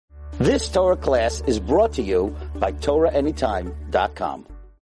This Torah class is brought to you by TorahAnytime.com.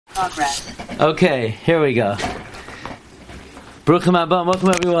 Okay, here we go. Bruchim Abba, welcome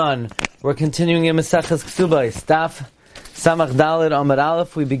everyone. We're continuing in Maseches Kesubos, Daf Samach Daled Amud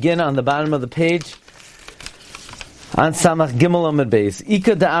Aleph. We begin on the bottom of the page on Samach Gimel Amud Beis.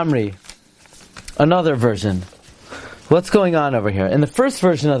 Ika de Amri, another version. What's going on over here? In the first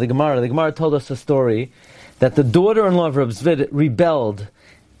version of the Gemara told us a story that the daughter-in-law of Reb Zvid rebelled.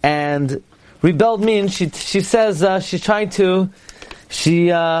 And rebelled means she says she's trying to,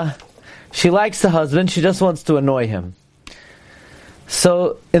 she likes the husband, she just wants to annoy him.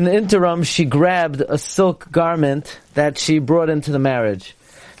 So in the interim, she grabbed a silk garment that she brought into the marriage.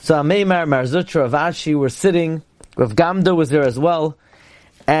 So Ameimar, Marzutra, Rav Ashi were sitting, Rav Gamda was there as well,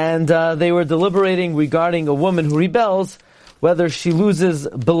 and they were deliberating regarding a woman who rebels, whether she loses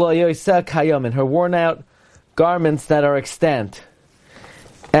B'lo Yoseh Kayam, in her worn out garments that are extant.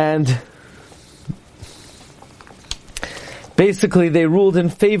 And basically they ruled in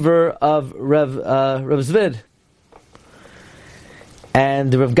favor of Rav Zvid.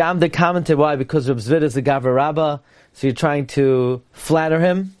 And Rav Gamda commented, why? Because Rav Zvid is a Gavra Rabbah, so you're trying to flatter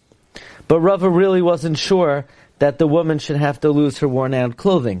him. But Rava really wasn't sure that the woman should have to lose her worn out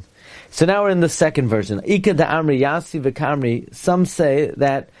clothing. So now we're in the second version. Ika da Amri Yasi v'Kamri. Some say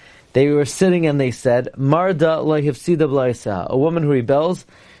that they were sitting and they said, Marda lo hifsida b'lo, a woman who rebels,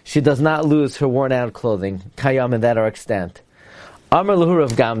 she does not lose her worn out clothing, kayam, and that are extant. Amar lahu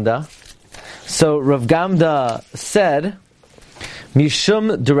Rav Gamda. So Rav Gamda said,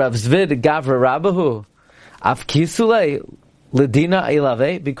 Mishum de Rav Zvid Gavra Rabbahu, Afkisule Ledina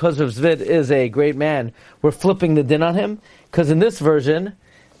Ilave, because Rav Zvid is a great man, we're flipping the din on him, because in this version,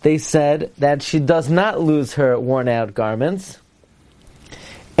 they said that she does not lose her worn out garments.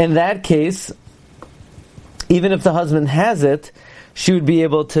 In that case, even if the husband has it, she would be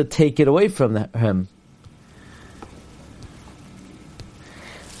able to take it away from him.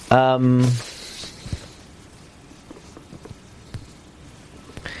 In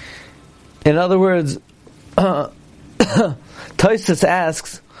other words, Tosfos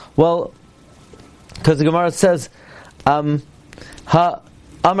asks, well, because the Gemara says, Amar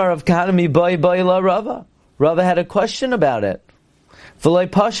of Kahanami boy la Rava. Rava had a question about it. V'loi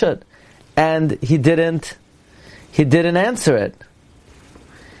pashat, and he didn't answer it.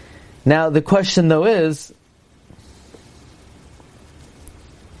 Now the question though is,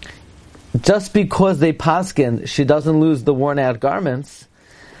 just because they paskin, she doesn't lose the worn out garments,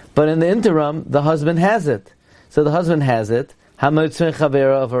 but in the interim, the husband has it. So the husband has it. Hamotzin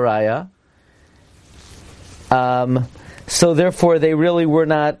chavera of araya. So therefore, they really were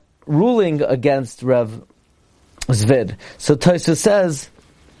not ruling against Rav Zvid. So Tosfos says,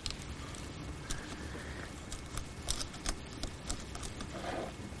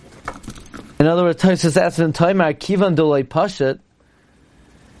 in other words, Tosfos asks in Taimar Kivan Dolay Pashat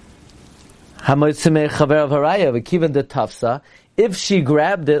Hamotzimei Chaver of Haraya Kivan de Tafsa. If she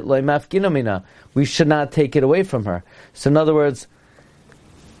grabbed it, Loy Mafkinamina, we should not take it away from her. So in other words,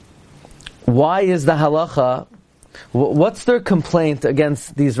 why is the halacha? What's their complaint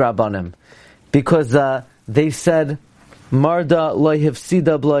against these rabbanim? Because they said Marda Loy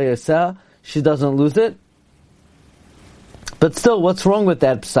Hifsida B'lo Yoseh, she doesn't lose it. But still, what's wrong with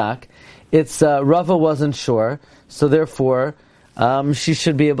that psak? It's Rava wasn't sure, so therefore she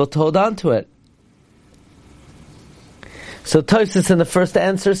should be able to hold on to it. So Tosfos in the first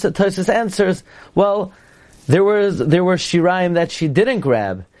answer, Tosfos answers, well, there were shiraim that she didn't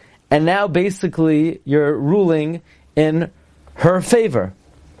grab, and now basically you're ruling in her favor.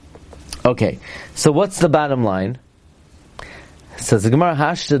 Okay, so what's the bottom line? Says the Gemara,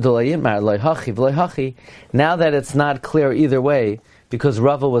 now that it's not clear either way, because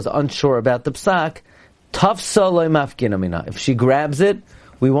Rava was unsure about the psak, tafsa loy mafkinamina. If she grabs it,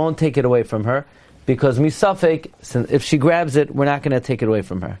 we won't take it away from her, because misafek, if she grabs it, we're not going to take it away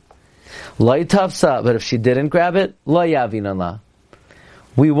from her. Loy tafsa, but if she didn't grab it, loy yavinala,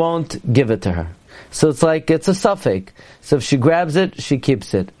 we won't give it to her. So it's like, it's a safek. So if she grabs it, she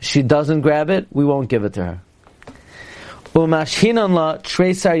keeps it. She doesn't grab it, we won't give it to her. Umashhinan la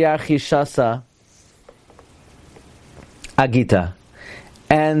tresar yarchi shasa agita.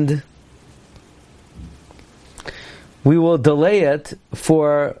 And we will delay it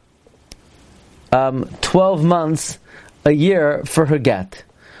for 12 months, a year for her get.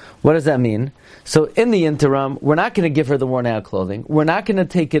 What does that mean? So in the interim, we're not going to give her the worn out clothing. We're not going to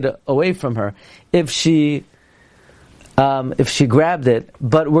take it away from her if she grabbed it,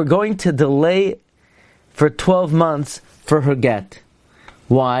 but we're going to delay for 12 months for her get.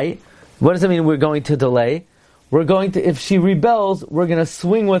 Why? What does it mean we're going to delay? if she rebels, we're going to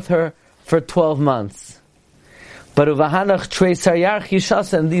swing with her for 12 months. But uvahanach trei saryarch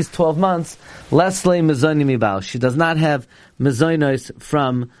yishasa, in these 12 months, lesle mezonim mibal. She does not have mezonos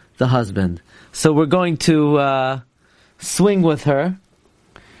from the husband. So we're going to swing with her.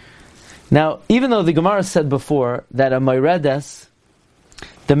 Now, even though the Gemara said before that a moiredes,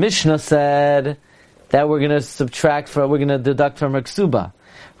 the Mishnah said that we're going to deduct from her ksuba.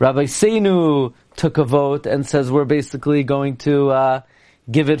 Rabbi Seinu took a vote and says we're basically going to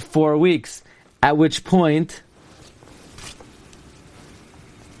give it 4 weeks. At which point,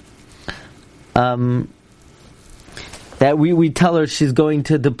 that we tell her she's going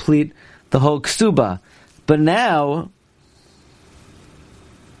to deplete the whole ksuba. But now,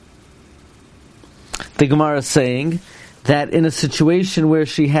 the Gemara is saying that in a situation where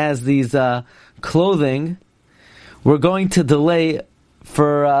she has these clothing, we're going to delay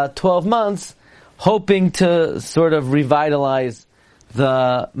for 12 months, hoping to sort of revitalize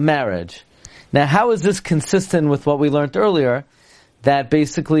the marriage. Now, how is this consistent with what we learned earlier? That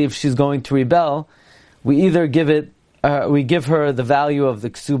basically, if she's going to rebel, we either give her the value of the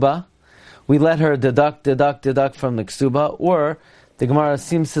ksuba, we let her deduct from the ksuba, or the Gemara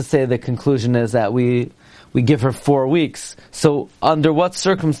seems to say the conclusion is that we give her 4 weeks. So, under what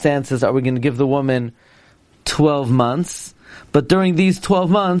circumstances are we going to give the woman 12 months? But during these 12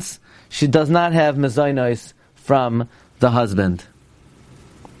 months, she does not have mezainos from the husband.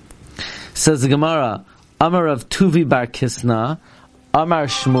 Says the Gemara, Amar of Tuvi bar Kisna, Amar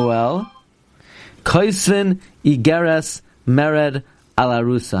Shmuel, Koisvin Igeres Mered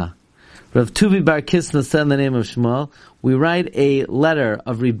Alarusa. Rav Tuvi bar Kisna said in the name of Shmuel, we write a letter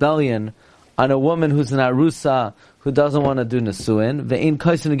of rebellion on a woman who's an arusa who doesn't want to do nesuin. Ve'in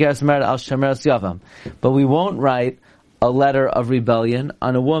Koisvin Igeres Mered Al Shemeres Yavam. But we won't write a letter of rebellion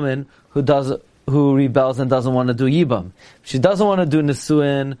on a woman who rebels and doesn't want to do yibam. If she doesn't want to do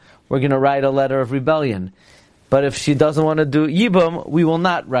nesuin, we're going to write a letter of rebellion. But if she doesn't want to do yibam, we will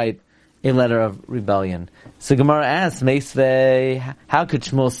not write a letter of rebellion. So Gemara asks, Meisvei, how could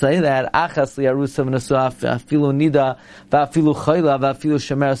Shmuel say that? Achas li arusa v'nesua afilu nida v'afilu chayla v'afilu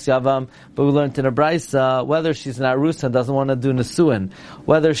shemeres yavam. But we learned in a brisa, whether she's an arusa and doesn't want to do nesuin,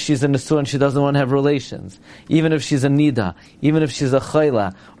 whether she's a nesuin she doesn't want to have relations, even if she's a nida, even if she's a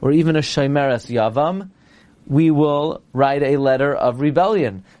chayla, or even a shemeres yavam, we will write a letter of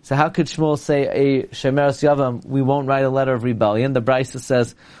rebellion. So how could Shmuel say a shemeres yavam, we won't write a letter of rebellion? The brisa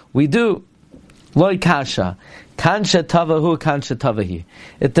says, we do. Loi kasha. Kansha tavahu, kansha tavahi.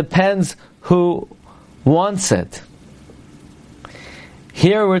 It depends who wants it.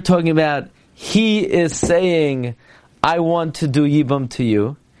 Here we're talking about, he is saying, I want to do yibam to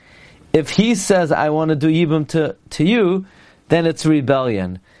you. If he says, I want to do yibam to you, then it's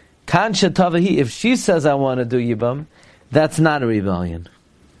rebellion. Kansha tavahi, if she says, I want to do yibam, that's not a rebellion.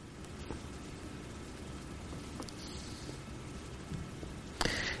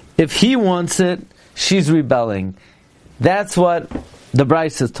 If he wants it, she's rebelling. That's what the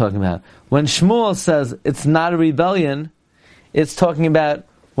Bryce is talking about. When Shmuel says it's not a rebellion, it's talking about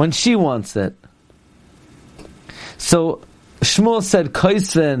when she wants it. So Shmuel said,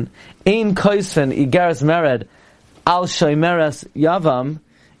 Koisven, Ein Koisven, Igaris Mered, Al Shaimeres Yavam.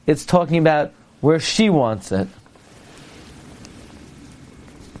 It's talking about where she wants it.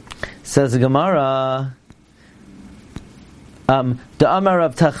 Says the Gemara, the Amar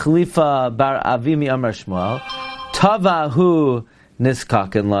of Tachlifa bar Avimi Amar Shmuel, Tavahu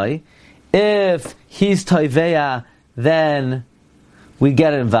Niskaken Lai. If he's Toiveya, then we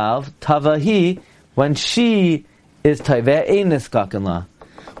get involved. Tavahi, when she is Toiveya, Ein Niskaken La.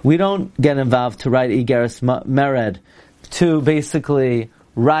 We don't get involved to write Igeris Mered, to basically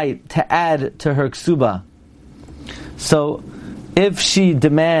write, to add to her ksuba. So, if she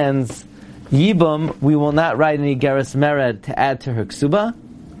demands Yibum, we will not write any Geras Mered to add to her ksuba.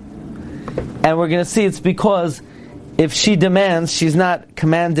 And we're going to see it's because if she demands, she's not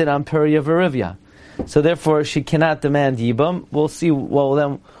commanded on Periya Verivya. So therefore, she cannot demand Yibum. We'll see, well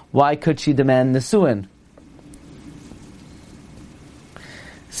then, why could she demand Nesuin?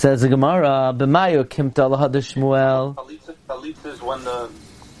 Says the Gemara, B'mayu kimta lahad Shmuel. Chalitza is when the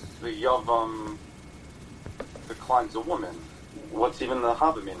Yavam declines a woman. What's even the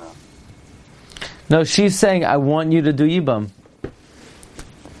Habamina? No, she's saying, I want you to do Yibam.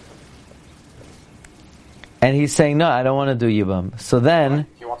 And he's saying, no, I don't want to do Yibam. So then,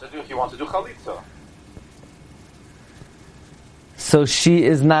 he wants to do Chalitza. So she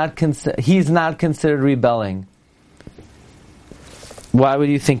is not he's not considered rebelling. Why would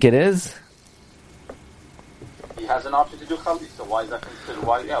you think it is? He has an option to do chalitza. Why is that considered?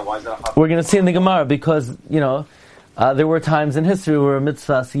 Why is that a chalitza? We're going to see in the Gemara because, there were times in history where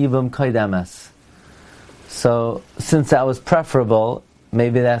mitzvah yibum kaidames. So, since that was preferable,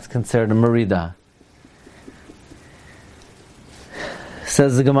 maybe that's considered a merida.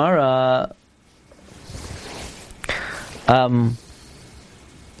 Says the Gemara,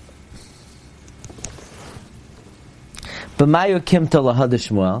 B'mayu kimta lahad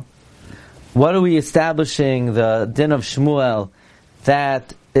Shmuel. What are we establishing the din of Shmuel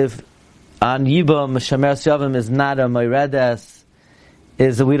that if on Yibam Shemeres Yavim is not a Meiredes,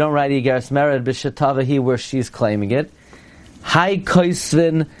 is that we don't write Igeres Mered b'shetavahi where she's claiming it. Hai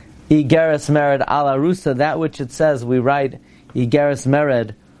koisvin Igeres Mered al Arusa, that which it says we write Igeres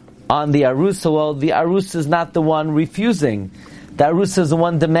Mered on the Arusa. Well, the Arusa is not the one refusing. The Arusa is the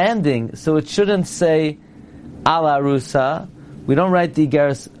one demanding. So it shouldn't say al Arusa. We don't write the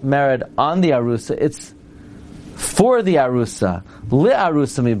Igeres Mered on the Arusa. It's for the Arusa. Li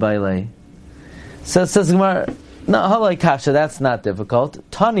Arusa mi baile. So says Gemara, no, halai kasha, that's not difficult.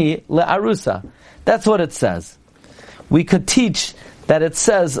 Tani le Arusa. That's what it says. We could teach that it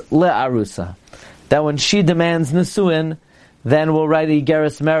says le Arusa. That when she demands Nisuin, then we'll write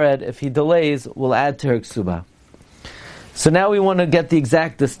Igeres Mered. If he delays, we'll add to her ksuba. So now we want to get the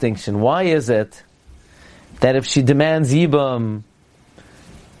exact distinction. Why is it that if she demands Yibam,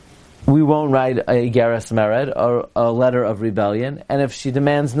 we won't write a Igeres Mered, or a letter of rebellion, and if she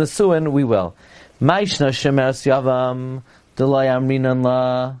demands Nisuin, we will. Maishna Shemeres Yavam Delay Amrinan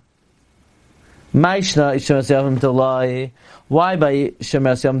La. Maishna Shemeres Yavam Delay. Why by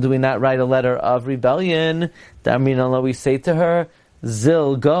Shemeres Yavam do we not write a letter of rebellion? The Amrinan La, we say to her,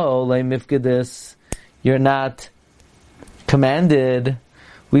 Zil go le mifkedis. You're not commanded.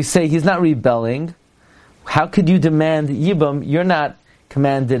 We say he's not rebelling. How could you demand Yibam? You're not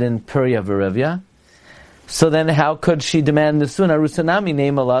commanded in Puria Verevya. So then how could she demand Nisun? Arusanami,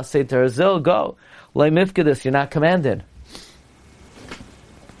 name Allah, say to her, Zil, go. Lay mifkedis, you're not commanded.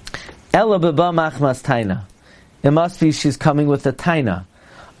 Ella beba machmas taina. It must be she's coming with a taina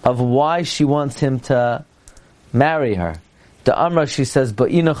of why she wants him to marry her. The Amra, she says,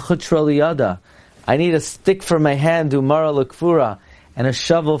 Ba'ina chutra liyada. I need a stick for my hand, umara l'kfura, and a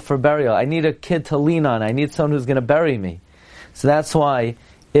shovel for burial. I need a kid to lean on. I need someone who's going to bury me. So that's why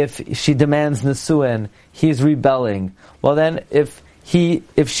if she demands Nisuin, he's rebelling. Well then, if she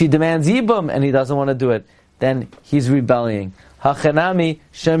demands Yibam and he doesn't want to do it, then he's rebelling. Hachanami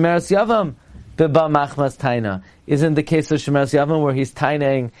Shemeres Yavam Biba Machmas Taina. Isn't the case of Shemeres Yavam where he's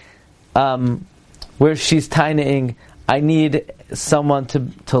taining, where she's taining, I need someone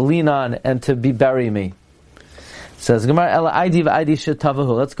to lean on and to bury me. Says Gemara, Ela Aidi v'Aidi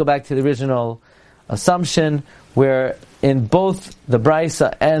Shetavahu. Let's go back to the original assumption where in both the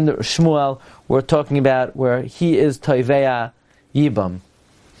Braisa and Shmuel we're talking about where he is Toiveya Yibam.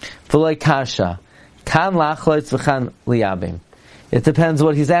 V'loi Kasha. Kan lachloitz v'chan liyabim. It depends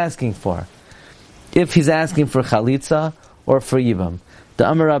what he's asking for. If he's asking for chalitza or for Yibam. The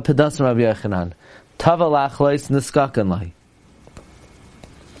Amar Pedasam Rabbi Yochanan. Tava lachloitz niskakan lai.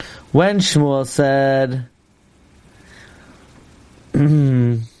 When Shmuel said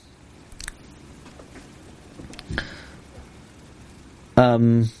Ein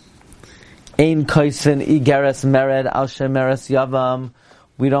koisvin igeres mered al shemeres yavam.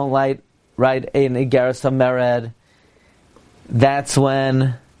 We don't write ein igeres mered. That's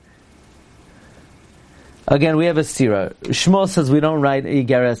when, again, we have a sira. Shmuel says we don't write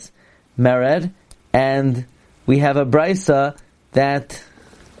igeres mered, and we have a brisa that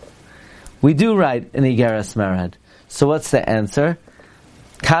we do write an igeres mered. So what's the answer?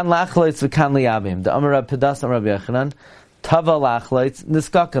 Kan lachloitz v'kan liyabim. The Amar Pedasam Rabbi Yochanan. Tava lachloitz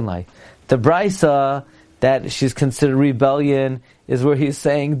niskakan lai. The brisa that she's considered rebellion is where he's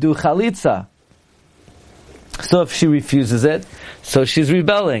saying do chalitza. So if she refuses it, so she's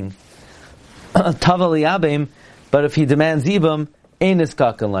rebelling. Tava liyabim. But if he demands ibam, ein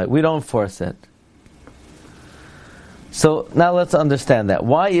niskakan lai. We don't force it. So now let's understand that.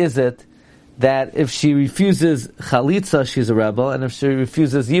 Why is it that if she refuses chalitza, she's a rebel, and if she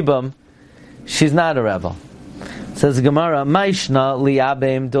refuses yibam, she's not a rebel? Says Gemara, Maishna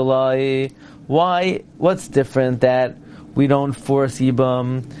liyabim dolai. Why? What's different that we don't force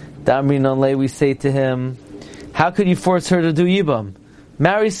yibam? Damrin onle, we say to him, how could you force her to do yibam?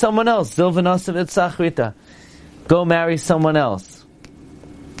 Marry someone else. Zilvanasav itzachrita. Go marry someone else.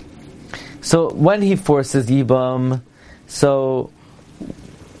 So when he forces yibam, so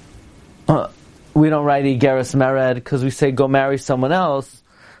we don't write Igeres Mered because we say go marry someone else.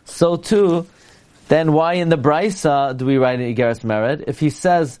 So too, then why in the Braisa do we write Igeres Mered? If he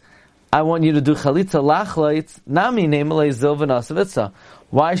says I want you to do chalitza lachleitz nami nemalei zilvan asavitza.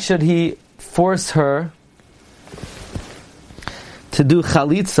 Why should he force her to do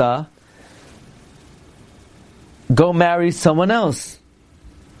chalitza? Go marry someone else.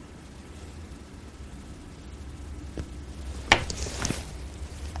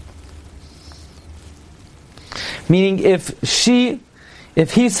 Meaning, if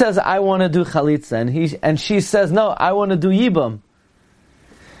he says, I want to do chalitza, and she says, no, I want to do yibam,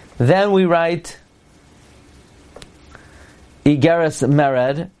 then we write igeres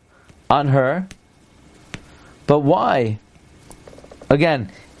mered on her. But why? Again,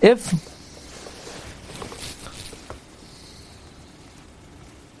 if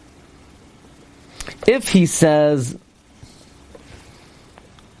he says,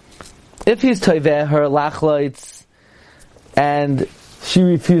 if he's toiveh her lachloitz, and she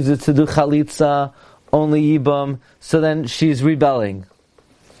refuses to do chalitza, only yibam, so then she's rebelling.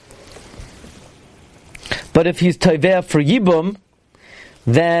 But if he's toiveh for yibam,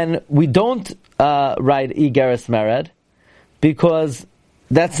 then we don't write igeres mered, because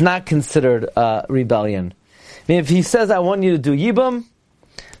that's not considered rebellion. I mean, if he says, I want you to do yibam,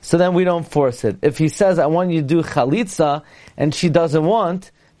 so then we don't force it. If he says, I want you to do chalitza, and she doesn't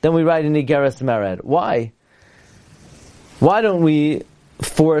want, then we write an igeres mered. Why? Why don't we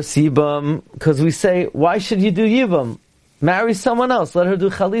force yibam? Because we say, why should you do yibam? Marry someone else. Let her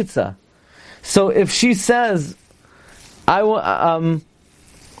do chalitza. So if she says, if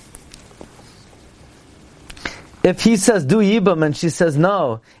he says do yibam and she says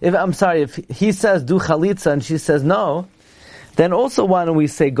no, if he says do chalitza and she says no, then also why don't we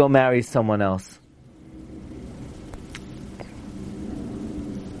say go marry someone else?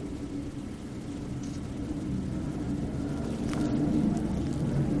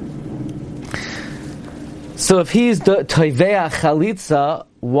 So if he's toivea chalitza,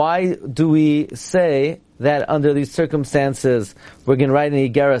 why do we say that under these circumstances we're going to write an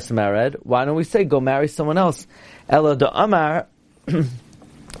igeres mered? Why don't we say go marry someone else? Elo do amar.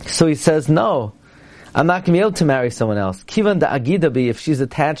 So he says no, I'm not going to be able to marry someone else. Kivan da agida bi, if she's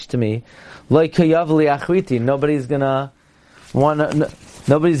attached to me, lo kayav li achriti, nobody's going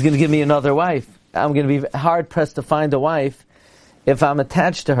to give me another wife. I'm going to be hard pressed to find a wife if I'm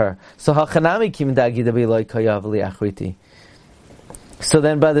attached to her. So hachanami kim dagida bi loy kayav li achriti. So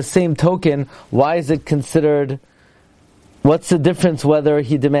then by the same token, why is it considered, what's the difference whether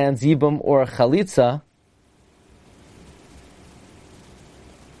he demands yibum or chalitza?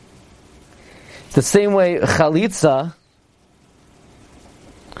 The same way chalitza,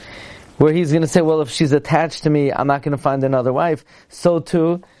 where he's going to say, well, if she's attached to me, I'm not going to find another wife. So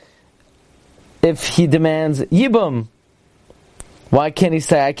too, if he demands yibum, why can't he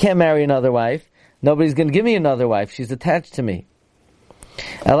say, I can't marry another wife? Nobody's going to give me another wife. She's attached to me.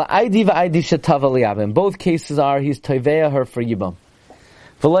 In both cases are, he's toivea her for yibam.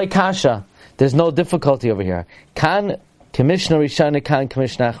 V'loi kasha, there's no difficulty over here. Kan commissioner rishana, kan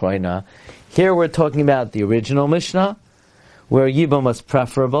commissioner achroina. Here we're talking about the original Mishnah, where yibam was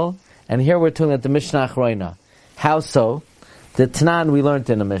preferable, and here we're talking about the Mishnah achroina. How so? The Tanan we learned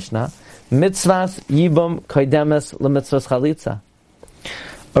in the Mishnah, mitzvahs yibam koidemes lemitzvahs chalitza.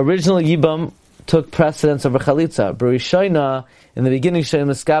 Original yibam took precedence over chalitza. B'rishoina, in the beginning, she'in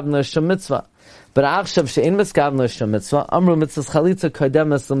miskabna l'shem mitzvah. But achshav she'in miskabna l'shem mitzvah, amru mitzvahs chalitza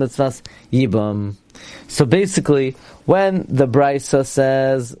kodemes l'mitzvahs yibam. So basically, when the Brisa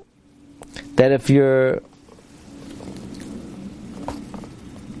says that if you're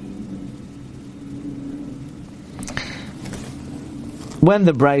when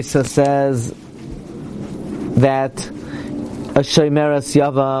the Brisa says that a shomeres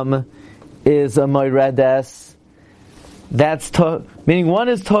yavam is a moiredes, that's meaning one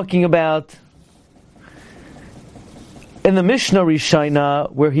is talking about in the Mishnah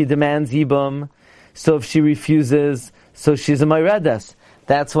Rishayna where he demands yibum, so if she refuses, so she's a moiredes.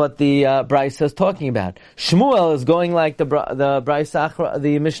 That's what the Brisa is talking about. Shmuel is going like the Brisa,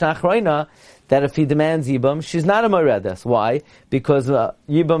 the Mishnah Achroina, that if he demands yibum, she's not a moredes. Why? Because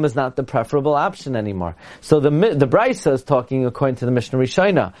yibum is not the preferable option anymore. So the Brisa is talking according to the Mishnah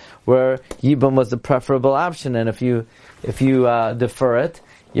Rishayna, where yibum was the preferable option, and if you defer it,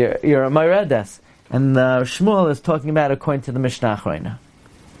 you're a moredes. And Shmuel is talking about according to the Mishnah Achroina.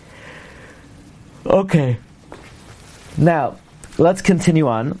 Okay. Now, let's continue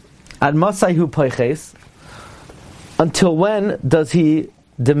on. Ad masayhu poiches. Until when does he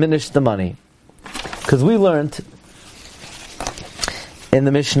diminish the money? Because we learned in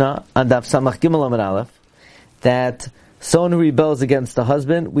the Mishnah on Daf Samach Gimel Amud Aleph that someone who rebels against the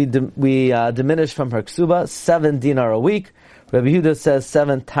husband, we diminish from her ksuba 7 dinar a week, Rabbi Yehuda says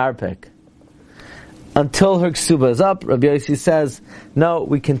 7 tarpik. Until her ksuba is up, Rabbi Yossi says, no,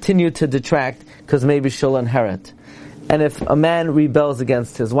 we continue to detract because maybe she'll inherit. And if a man rebels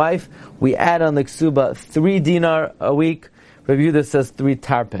against his wife, we add on the ksuba 3 dinar a week. Rabbi Yehuda says 3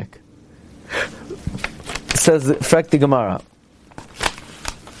 tarpik. Says Frek the Gemara.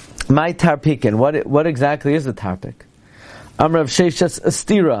 My tarpikin. What exactly is a tarpik? Amrav Sheshas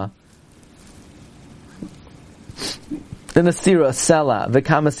Astira. In a stira, sela.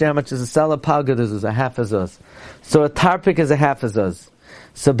 V'kamasir, how much is a sela? Palgaduz is a half a zuz. So a tarpik is a half a zuz.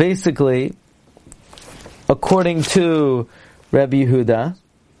 So basically, according to Rabbi Yehuda,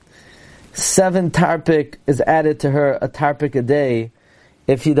 7 tarpik is added to her, a tarpik a day,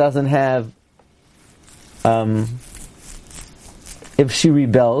 if he doesn't have, if she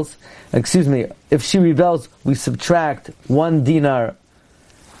rebels. If she rebels, we subtract 1 dinar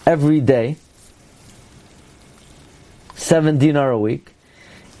every day. 7 dinar a week.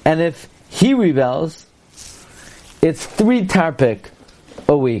 And if he rebels, it's 3 tarpik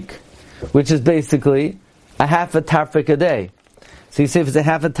a week, which is basically a half a tarpik a day. So you say if it's a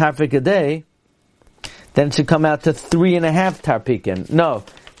half a tarpik a day, then it should come out to 3.5 tarpikin. No,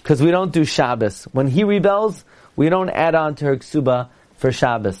 because we don't do Shabbos. When he rebels, we don't add on to her ksuba for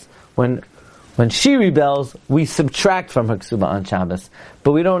Shabbos. When she rebels, we subtract from her ksuba on Shabbos.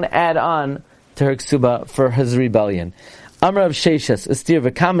 But we don't add on to her ksuba for his rebellion. Amr of Sheshas, Estir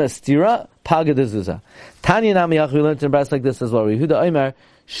v'kama estira, palga de zuzah. Tanya nami yach, we learned in brass like this as well. Yehuda Omer,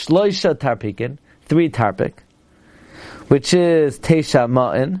 shloisha tarpikin, 3 tarpik, which is teisha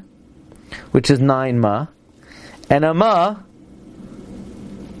ma'in, which is 9 ma, and a ma,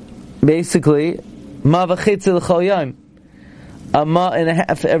 basically, ma v'chitzi l'chol yom, a ma and a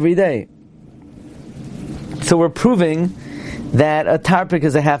half every day. So we're proving that a tarpik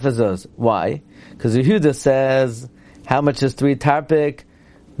is a half a zuz. Why? Because Yehuda says, how much is 3 tarpik?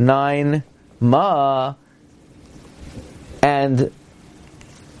 9 ma. And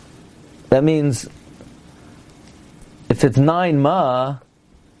that means, if it's 9 ma,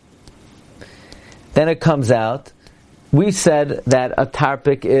 then it comes out, we said that a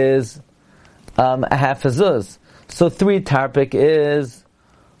tarpik is a half a zuz. So 3 tarpik is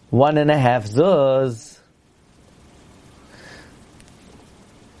 1.5 zuz.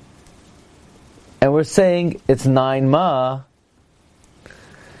 And we're saying it's 9 ma.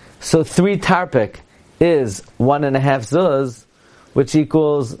 So 3 tarpik is 1.5 zuz, which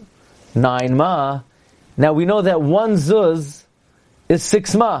equals 9 ma. Now we know that 1 zuz is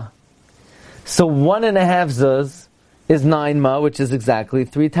 6 ma. So 1.5 zuz is 9 ma, which is exactly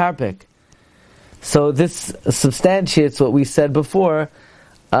 3 tarpik. So this substantiates what we said before,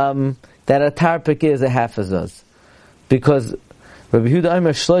 that a tarpik is a half a zuz. Because Rabbi Yehuda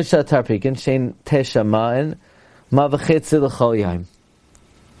Omer shloisha tarpikin shein tesha ma'in ma v'chetzi l'chol yom.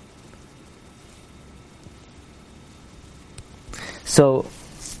 So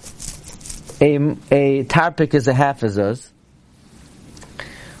a tarpik is a half a zuz,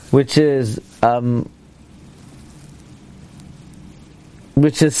 which is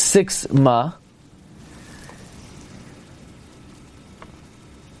 6 ma.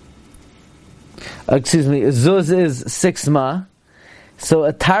 Zuz is 6 ma. So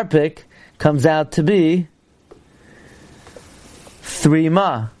a tarpik comes out to be 3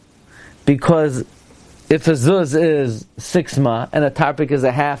 ma. Because if a zuz is 6 ma, and a tarpik is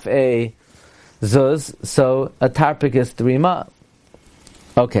a half a zuz, so a tarpik is 3 ma.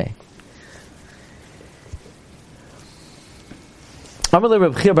 Okay. Amalei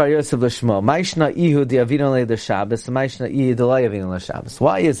Reb Chia bar Yosef l'shmo, Ma'ishna ihu di avinon le Shabbos, Ma'ishna ihu di lo avinon le Shabbos.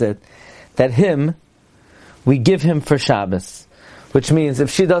 Why is it that him, we give him for Shabbos? Which means if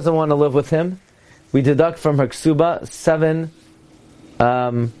she doesn't want to live with him, we deduct from her ksuba 7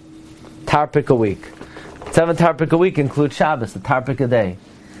 tarpik a week. 7 tarpik a week includes Shabbos, a tarpik a day.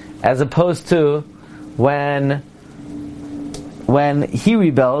 As opposed to when he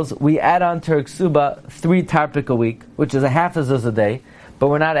rebels, we add on to her ksuba 3 tarpik a week, which is a half a zuz a day, but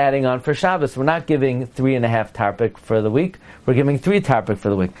we're not adding on for Shabbos. We're not giving 3.5 tarpik for the week, we're giving 3 tarpik for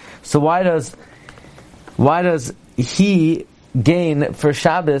the week. So why does he gain for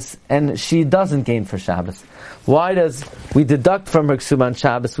Shabbos and she doesn't gain for Shabbos? Why does we deduct from her ksuba on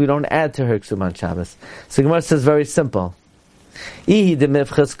Shabbos, we don't add to her ksuba on Shabbos? So Gemara says very simple. Her,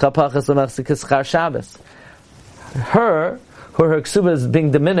 who her ksuba is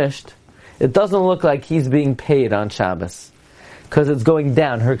being diminished, it doesn't look like he's being paid on Shabbos, because it's going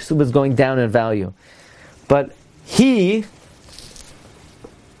down. Her ksuba is going down in value. But he,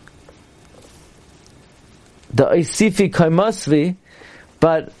 the Isifi Kaimasvi,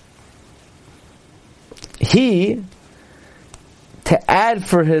 but he to add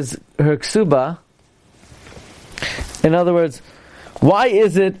for her ksuba. In other words, why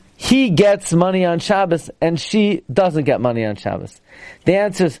is it he gets money on Shabbos and she doesn't get money on Shabbos? The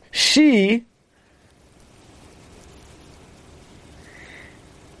answer is she,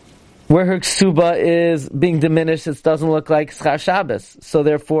 where her ksuba is being diminished, it doesn't look like schar Shabbos, so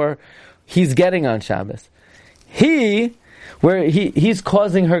therefore he's getting on Shabbos. He, where he's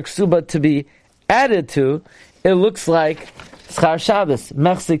causing her ksuba to be added to, it looks like schar Shabbos,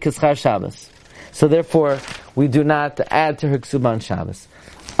 mechzik schar Shabbos. So therefore, we do not add to her ksuba on Shabbos.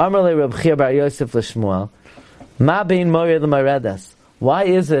 Amar le Reb Chia bar Yosef l'Shmuel, ma bein mored l'maredas. Why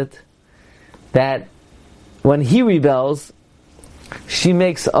is it that when he rebels, she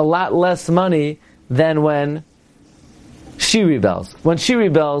makes a lot less money than when she rebels? When she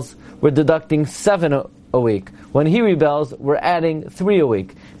rebels, we're deducting 7 a week. When he rebels, we're adding 3 a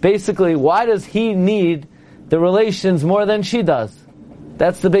week. Basically, why does he need the relations more than she does?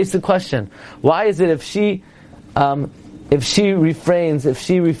 That's the basic question. Why is it if she refrains, if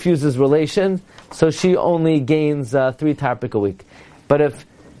she refuses relations, so she only gains 3 tarpik a week? But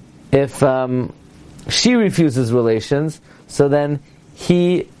if she refuses relations, so then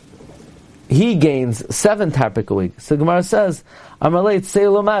he gains 7 tarpik a week. So Gemara says, Amaleit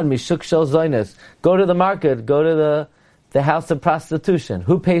Seilomad Mishuk Shel Zoynes. Go to the market, go to the house of prostitution.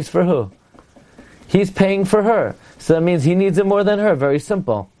 Who pays for who? He's paying for her. So that means he needs it more than her. Very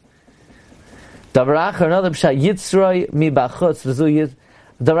simple. Davar acher, another pshat, Yitzroi mi bachutz v'zu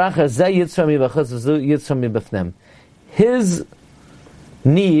Davar acher, ze Yitzroi mi bachutz v'zu Yitzroi mi b'fnem. His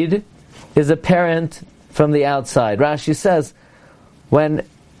need is apparent from the outside. Rashi says, when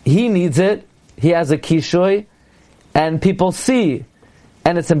he needs it, he has a kishoy, and people see,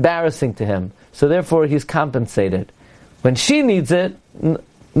 and it's embarrassing to him. So therefore he's compensated. When she needs it,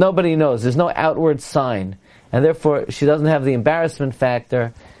 nobody knows. There's no outward sign. And therefore she doesn't have the embarrassment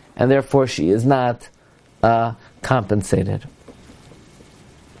factor, and therefore she is not compensated.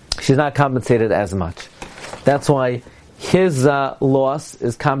 She's not compensated as much. That's why his loss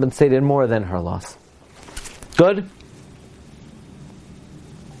is compensated more than her loss. Good?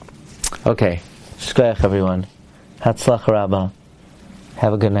 Okay. Shkoyach everyone. Hatzlach Rabbah.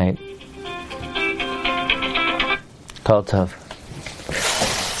 Have a good night. Kol Tov.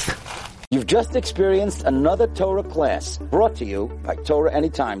 You've just experienced another Torah class brought to you by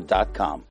TorahAnytime.com.